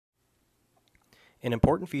An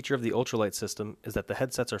important feature of the UltraLITE system is that the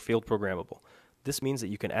headsets are field programmable. This means that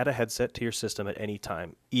you can add a headset to your system at any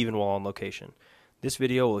time, even while on location. This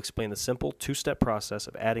video will explain the simple two-step process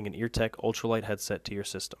of adding an Eartec UltraLITE headset to your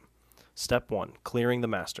system. Step 1. Clearing the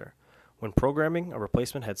master. When programming a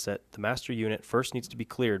replacement headset, the master unit first needs to be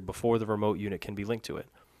cleared before the remote unit can be linked to it.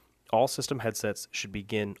 All system headsets should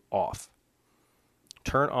begin off.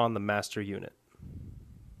 Turn on the master unit.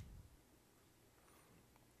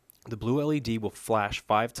 The blue LED will flash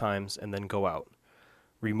 5 times and then go out.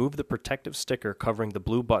 Remove the protective sticker covering the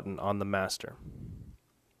blue button on the master.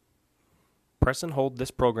 Press and hold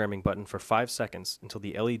this programming button for 5 seconds until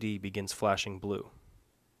the LED begins flashing blue.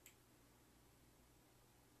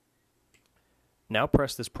 Now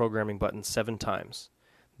press this programming button 7 times.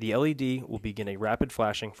 The LED will begin a rapid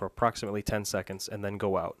flashing for approximately 10 seconds and then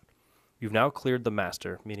go out. You've now cleared the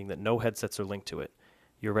master, meaning that no headsets are linked to it.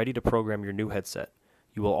 You're ready to program your new headset.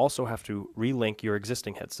 You will also have to relink your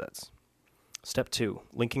existing headsets. Step 2.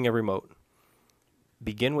 Linking a remote.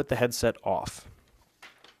 Begin with the headset off.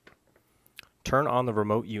 Turn on the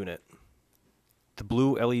remote unit. The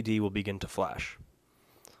blue LED will begin to flash.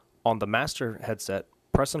 On the master headset,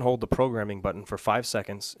 press and hold the programming button for 5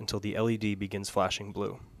 seconds until the LED begins flashing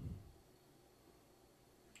blue.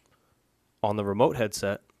 On the remote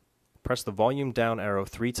headset, press the volume down arrow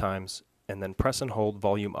 3 times and then press and hold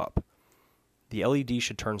volume up. The LED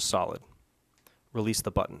should turn solid. Release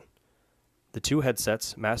the button. The two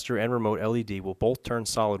headsets, master and remote LED, will both turn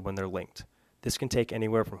solid when they're linked. This can take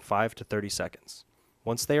anywhere from 5 to 30 seconds.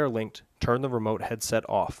 Once they are linked, turn the remote headset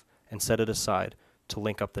off and set it aside to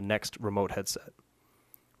link up the next remote headset.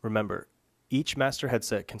 Remember, each master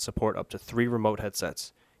headset can support up to 3 remote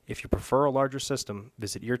headsets. If you prefer a larger system,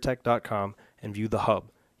 visit Eartec.com and view the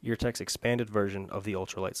Hub, Eartec's expanded version of the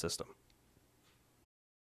UltraLITE system.